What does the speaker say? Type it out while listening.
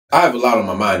I have a lot on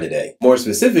my mind today. More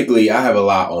specifically, I have a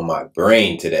lot on my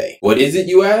brain today. What is it,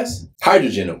 you ask?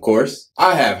 Hydrogen, of course.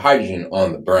 I have hydrogen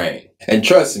on the brain. And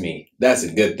trust me, that's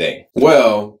a good thing.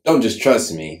 Well, don't just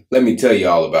trust me. Let me tell you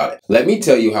all about it. Let me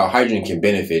tell you how hydrogen can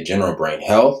benefit general brain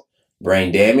health,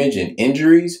 brain damage and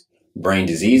injuries, brain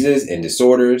diseases and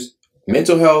disorders,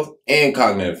 mental health, and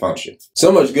cognitive function.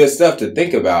 So much good stuff to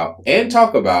think about and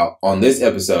talk about on this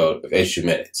episode of H2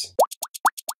 Minutes.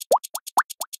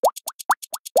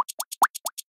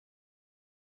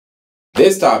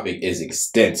 This topic is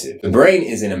extensive. The brain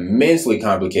is an immensely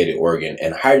complicated organ,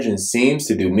 and hydrogen seems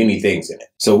to do many things in it.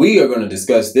 So we are going to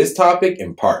discuss this topic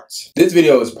in parts. This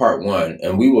video is part 1,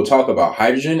 and we will talk about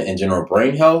hydrogen and general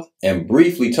brain health and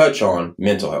briefly touch on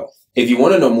mental health. If you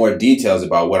want to know more details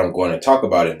about what I'm going to talk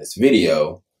about in this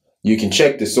video, you can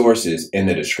check the sources in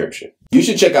the description. You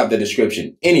should check out the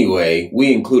description anyway.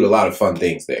 We include a lot of fun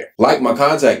things there. Like my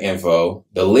contact info,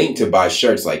 the link to buy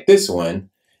shirts like this one,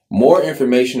 more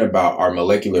information about our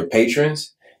molecular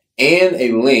patrons, and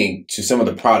a link to some of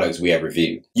the products we have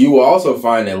reviewed. You will also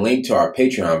find a link to our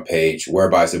Patreon page, where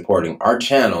by supporting our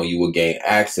channel, you will gain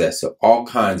access to all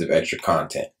kinds of extra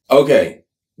content. Okay,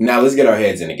 now let's get our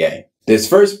heads in the game. This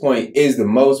first point is the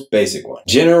most basic one: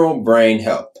 general brain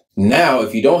health. Now,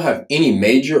 if you don't have any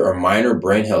major or minor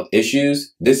brain health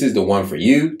issues, this is the one for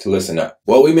you to listen up.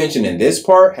 What we mentioned in this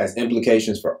part has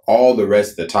implications for all the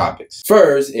rest of the topics.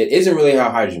 First, it isn't really how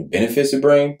hydrogen benefits the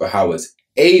brain, but how it's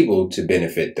able to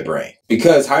benefit the brain.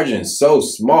 Because hydrogen is so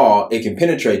small, it can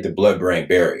penetrate the blood-brain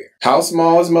barrier. How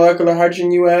small is molecular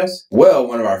hydrogen, you ask? Well,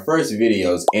 one of our first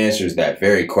videos answers that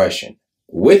very question,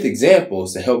 with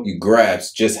examples to help you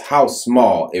grasp just how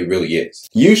small it really is.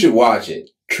 You should watch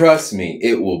it. Trust me,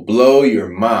 it will blow your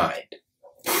mind.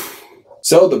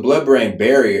 So the blood-brain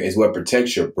barrier is what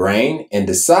protects your brain and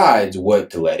decides what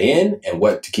to let in and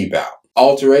what to keep out.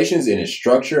 Alterations in its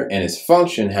structure and its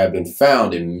function have been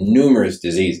found in numerous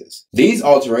diseases. These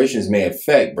alterations may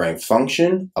affect brain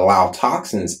function, allow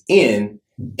toxins in,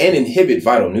 and inhibit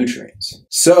vital nutrients.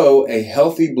 So a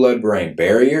healthy blood-brain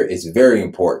barrier is very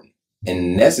important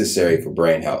and necessary for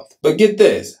brain health. But get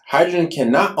this, hydrogen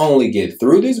can not only get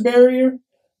through this barrier,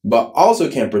 but also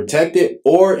can protect it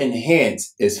or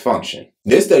enhance its function.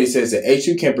 This study says that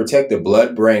H2 can protect the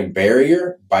blood-brain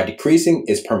barrier by decreasing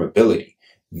its permeability,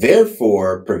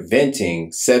 therefore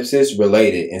preventing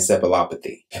sepsis-related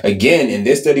encephalopathy. Again, in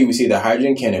this study, we see that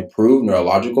hydrogen can improve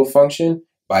neurological function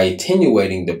by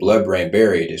attenuating the blood-brain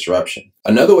barrier disruption.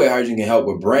 Another way hydrogen can help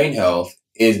with brain health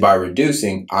is by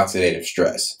reducing oxidative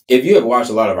stress. If you have watched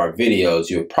a lot of our videos,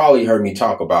 you have probably heard me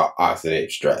talk about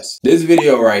oxidative stress. This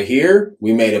video right here,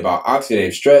 we made about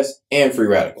oxidative stress and free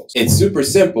radicals. It's super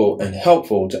simple and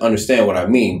helpful to understand what I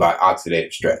mean by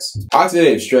oxidative stress.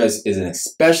 Oxidative stress is an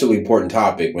especially important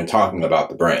topic when talking about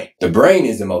the brain. The brain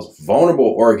is the most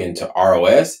vulnerable organ to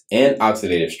ROS and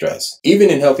oxidative stress. Even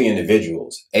in healthy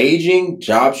individuals, aging,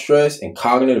 job stress, and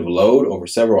cognitive load over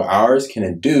several hours can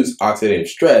induce oxidative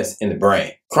stress in the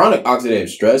brain. Chronic oxidative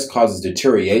stress causes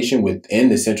deterioration within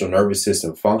the central nervous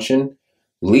system function,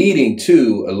 leading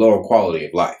to a lower quality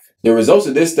of life. The results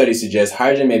of this study suggest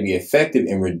hydrogen may be effective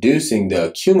in reducing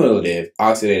the cumulative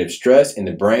oxidative stress in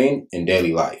the brain in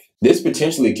daily life. This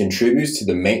potentially contributes to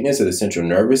the maintenance of the central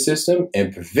nervous system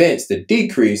and prevents the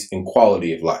decrease in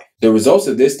quality of life. The results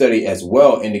of this study as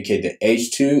well indicate that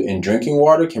H2 in drinking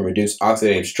water can reduce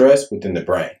oxidative stress within the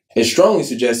brain. It strongly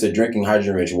suggests that drinking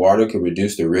hydrogen-rich water could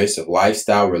reduce the risk of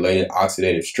lifestyle-related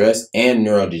oxidative stress and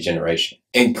neurodegeneration.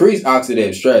 Increased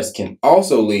oxidative stress can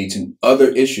also lead to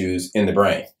other issues in the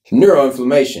brain.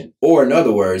 Neuroinflammation, or in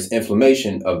other words,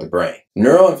 inflammation of the brain.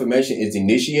 Neuroinflammation is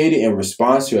initiated in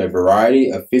response to a variety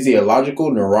of physiological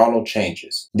neuronal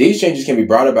changes. These changes can be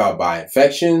brought about by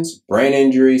infections, brain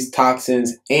injuries,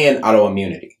 toxins, and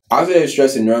autoimmunity. Oxidative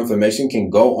stress and neuroinflammation can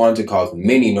go on to cause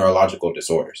many neurological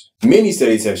disorders. Many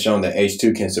studies have shown that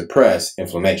H2 can suppress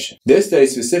inflammation. This study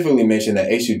specifically mentioned that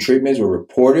H2 treatments were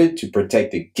reported to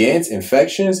protect against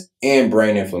infections and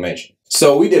brain inflammation.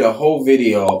 So we did a whole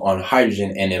video on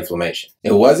hydrogen and inflammation.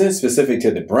 It wasn't specific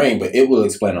to the brain, but it will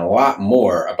explain a lot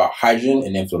more about hydrogen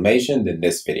and inflammation than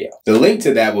this video. The link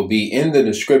to that will be in the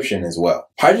description as well.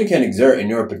 Hydrogen can exert a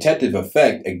neuroprotective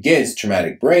effect against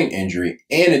traumatic brain injury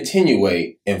and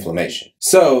attenuate inflammation.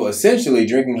 So essentially,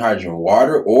 drinking hydrogen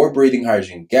water or breathing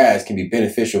hydrogen gas can be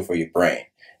beneficial for your brain.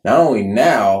 Not only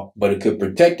now, but it could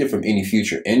protect it from any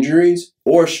future injuries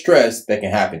or stress that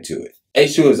can happen to it.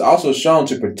 H2 is also shown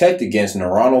to protect against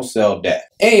neuronal cell death.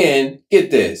 And get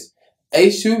this,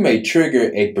 H2 may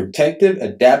trigger a protective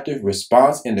adaptive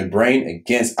response in the brain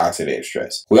against oxidative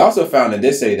stress. We also found in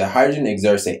this study that hydrogen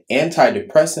exerts an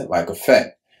antidepressant-like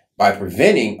effect, by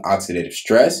preventing oxidative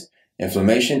stress,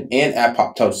 inflammation, and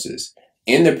apoptosis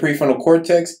in the prefrontal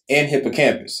cortex and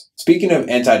hippocampus. Speaking of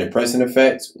antidepressant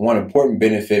effects, one important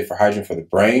benefit for hydrogen for the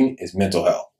brain is mental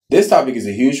health. This topic is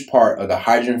a huge part of the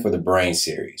Hydrogen for the Brain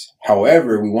series.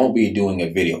 However, we won't be doing a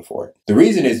video for it. The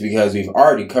reason is because we've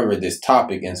already covered this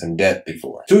topic in some depth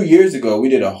before. 2 years ago, we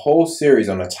did a whole series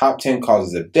on the top 10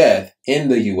 causes of death in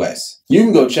the US. You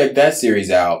can go check that series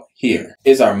out here.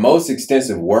 It's our most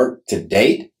extensive work to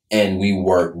date, and we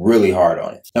work really hard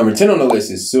on it. Number 10 on the list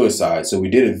is suicide. So we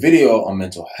did a video on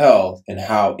mental health and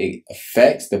how it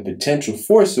affects the potential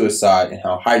for suicide and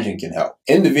how hydrogen can help.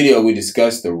 In the video, we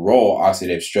discussed the role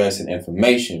oxidative stress and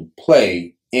inflammation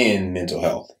play in mental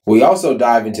health. We also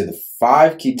dive into the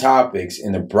 5 key topics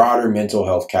in the broader mental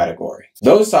health category.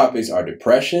 Those topics are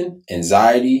depression,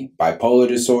 anxiety, bipolar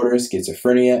disorder,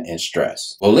 schizophrenia, and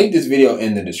stress. We'll link this video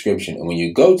in the description, and when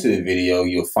you go to the video,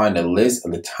 you'll find a list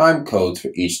of the time codes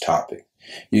for each topic.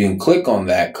 You can click on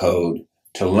that code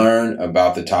to learn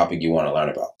about the topic you want to learn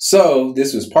about. So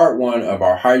this was part 1 of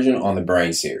our Hydrogen on the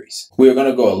Brain series. We are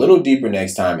going to go a little deeper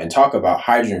next time and talk about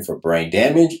hydrogen for brain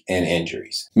damage and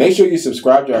injuries. Make sure you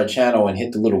subscribe to our channel and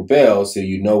hit the little bell so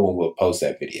you know when we'll post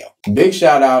that video. Big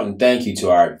shout out and thank you to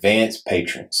our advanced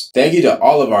patrons. Thank you to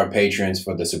all of our patrons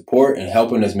for the support and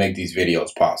helping us make these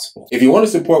videos possible. If you want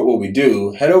to support what we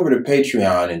do, head over to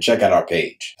Patreon and check out our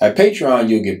page. At Patreon,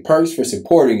 you'll get perks for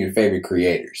supporting your favorite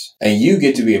creators, and you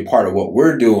get to be a part of what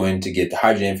we're doing to get the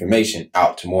hydrogen information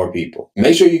out to more people.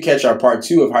 Make sure you catch our part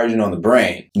 2 of Hydrogen on the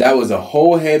Brain. That was a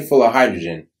whole head full of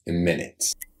hydrogen in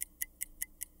minutes.